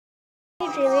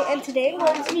Jamie, and today I'm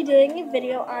going to be doing a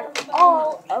video on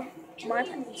all of my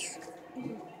pets.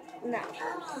 Now,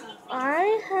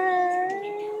 I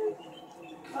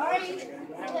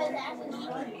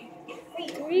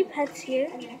have 3 pets here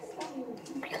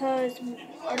because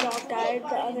our dog died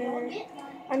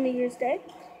on New Year's Day,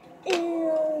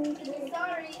 and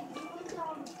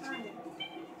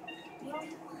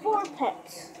 4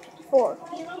 pets. 4.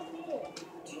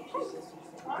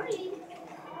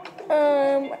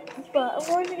 But I'm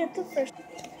going to get the first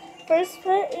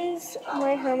pet is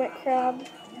my hermit crab.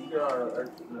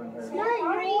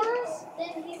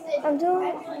 I'm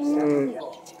doing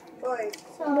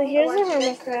but here's a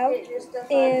hermit crab,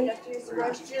 and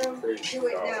do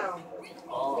it now.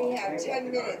 We have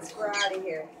 10 minutes. We're out of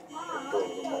here.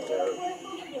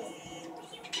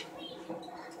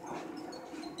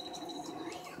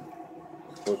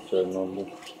 What's that number?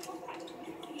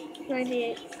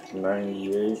 98.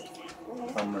 98.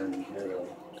 How many?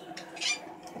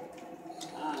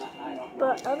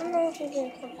 But I don't know if it's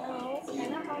gonna come out.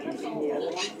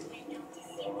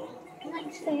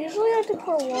 I usually have to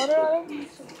pour water on them.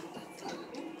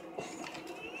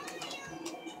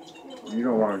 You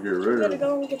don't want to get rid of it.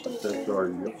 Go and get them. That's all.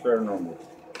 What's that number?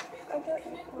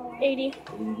 80.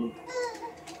 80.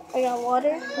 I got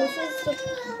water. This is the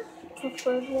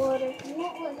preferred water.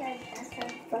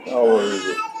 How old is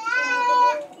it?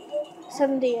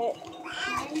 78.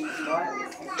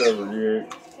 78.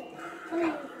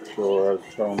 So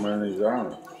that's how many's on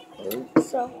it, right?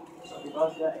 So.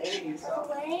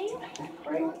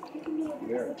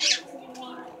 Yeah.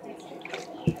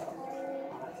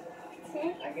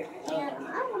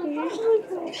 You usually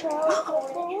put a shower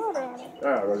with water on it.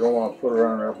 Yeah, I don't want to put it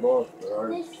on that box,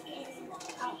 right?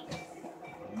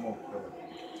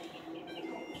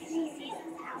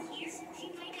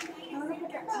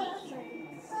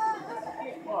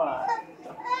 What?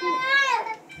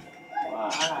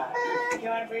 You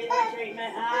want breathing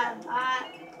treatment?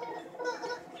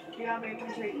 You want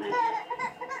breathing treatment?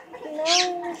 No, I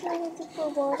just have to pour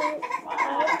water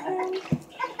on him.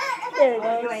 There it You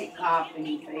goes. ain't coughing,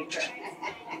 you faker.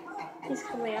 He's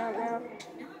coming out now.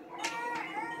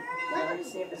 Let me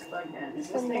see if it's plugged in. Is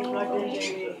this thing plugged in,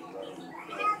 baby?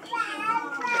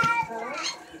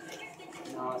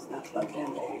 No, it's not plugged in,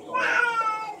 baby boy.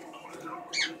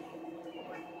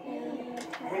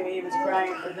 Maybe he was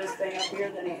crying for this thing up here,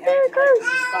 then he acted There it like goes.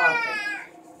 he's coughing.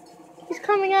 He's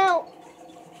coming out.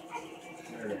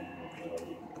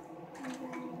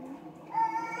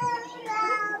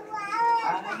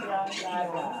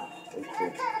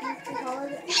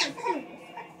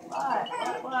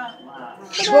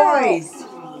 Boys!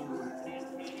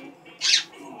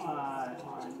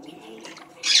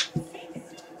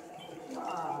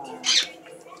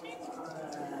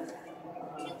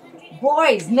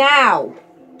 Boys, now!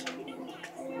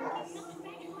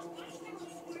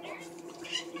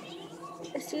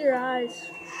 I see your eyes.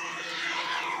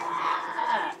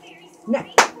 Now.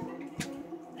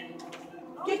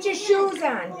 Get your shoes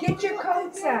on. Get your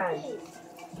coats on.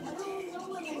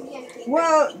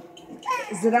 Well,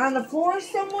 is it on the floor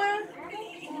somewhere?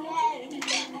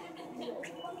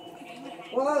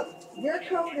 Well, your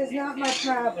coat is not my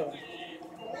problem.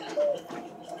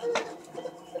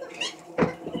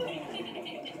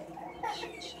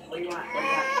 What do you want?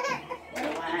 What do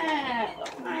you want?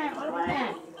 What do you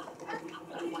want?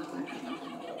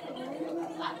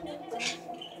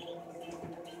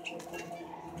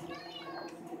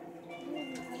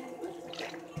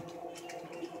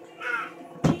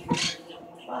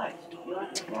 What? You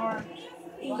want the floor?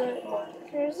 But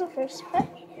here's the first pet.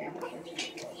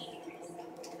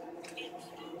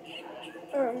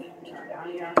 Down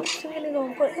here. So I'm gonna go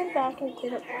and put him back and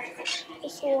clean up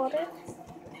this water.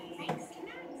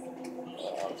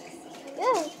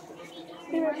 Yeah.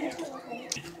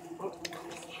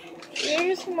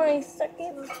 Here's my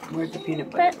second Where's the peanut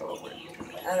pet. butter over?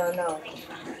 I don't know.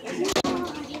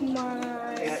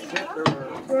 My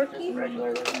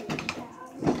Yorkie.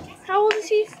 How old is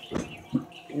he?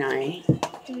 9.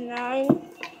 9.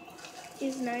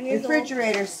 He's 9 years old.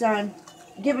 Refrigerator, son.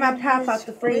 Get my pop out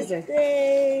the freezer.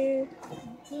 Birthday.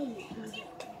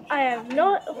 I have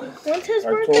no. When's his I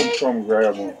told birthday? him come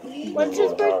grab him. When's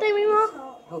his birthday,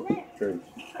 Mima? Okay.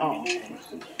 Oh.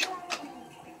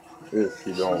 If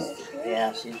you don't.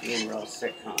 Yeah, she's being real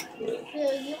sick, huh? She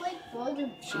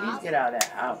needs to get out of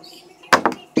that house.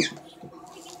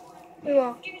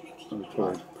 Mima. Come get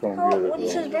it.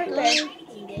 What's his birthday?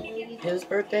 His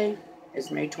birthday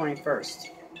is May 21st.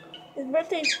 His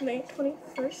birthday is May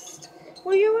 21st.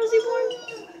 What year was he born?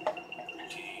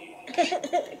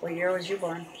 What year was you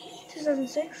born?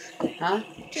 2006. Huh?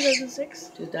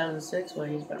 2006. 2006? Well,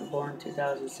 he's been born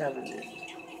 2007 then.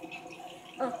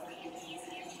 Oh.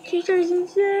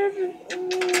 2007.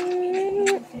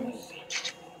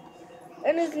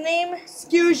 And his name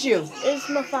Excuse you. is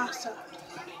Mufasa.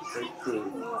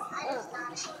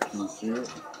 You see it?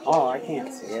 Oh, I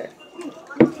can't see it.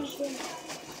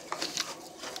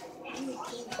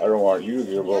 I don't want you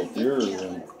to give up yours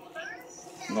and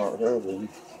not having.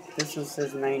 This one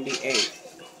says 98.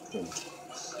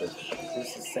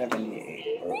 This is 78.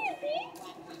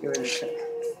 Give her this.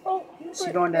 Oh, Is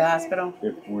she going to the hospital?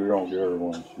 If we don't get her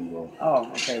one, she will. Oh,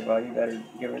 okay. Well, you better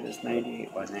give her this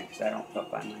 98 one then, because I don't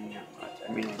put by mine that much.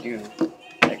 I mean, I do.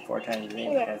 Like 4 times a day,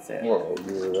 but that's it. Well, I'll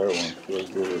give her that one. She'll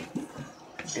get her.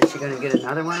 Is she going to get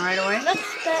another one right away?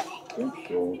 that's that I think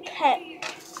so. pet.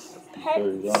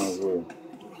 So he's on his way. You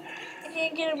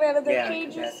can't get him out of the Yeah,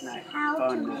 cages. that's not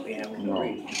fun that we have to No,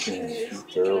 read. she can't. She's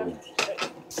terrible.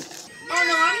 Oh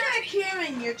no, I'm not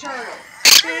carrying your turtle.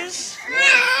 Here's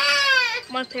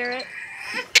my parrot,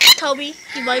 Toby.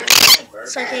 He bites,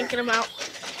 so I can't get him out.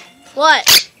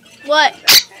 What? What?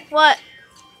 What?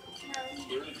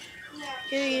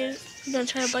 Here he is. He's gonna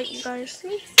try to bite you guys.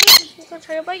 See? He's gonna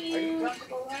try to bite you.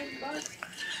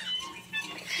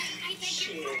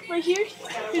 Right here.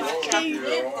 He's cage.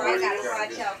 I gotta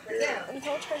watch out for them. And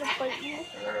he'll try to bite you.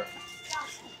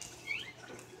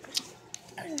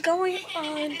 Going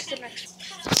on to the next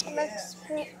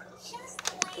pet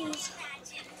is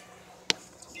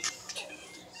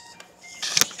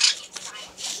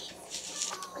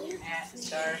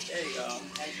There you go.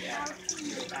 Yeah.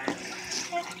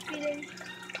 pet feeding.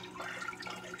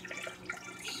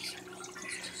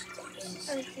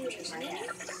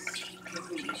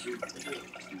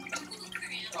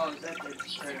 Oh, is that the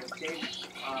cake?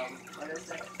 What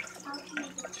is it?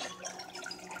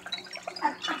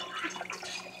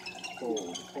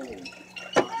 Cold.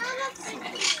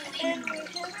 And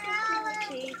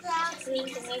we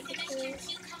have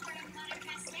cage.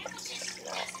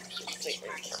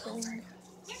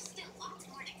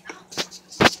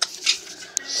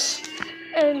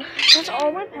 And that's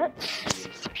all my pets.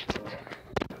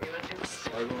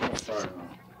 I don't know if I know.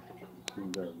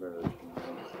 She's that bad.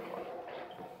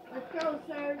 Let's go,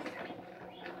 sir.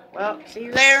 Well, see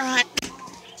you later, honey.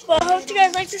 Well, I hope you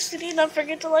guys like this video. Don't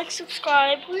forget to like,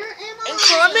 subscribe, and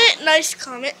comment nice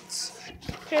comments.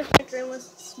 Here's my grandma.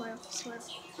 Smile.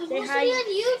 Say hi. on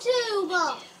YouTube.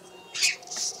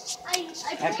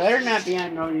 I better not be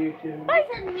on no YouTube.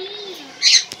 For me.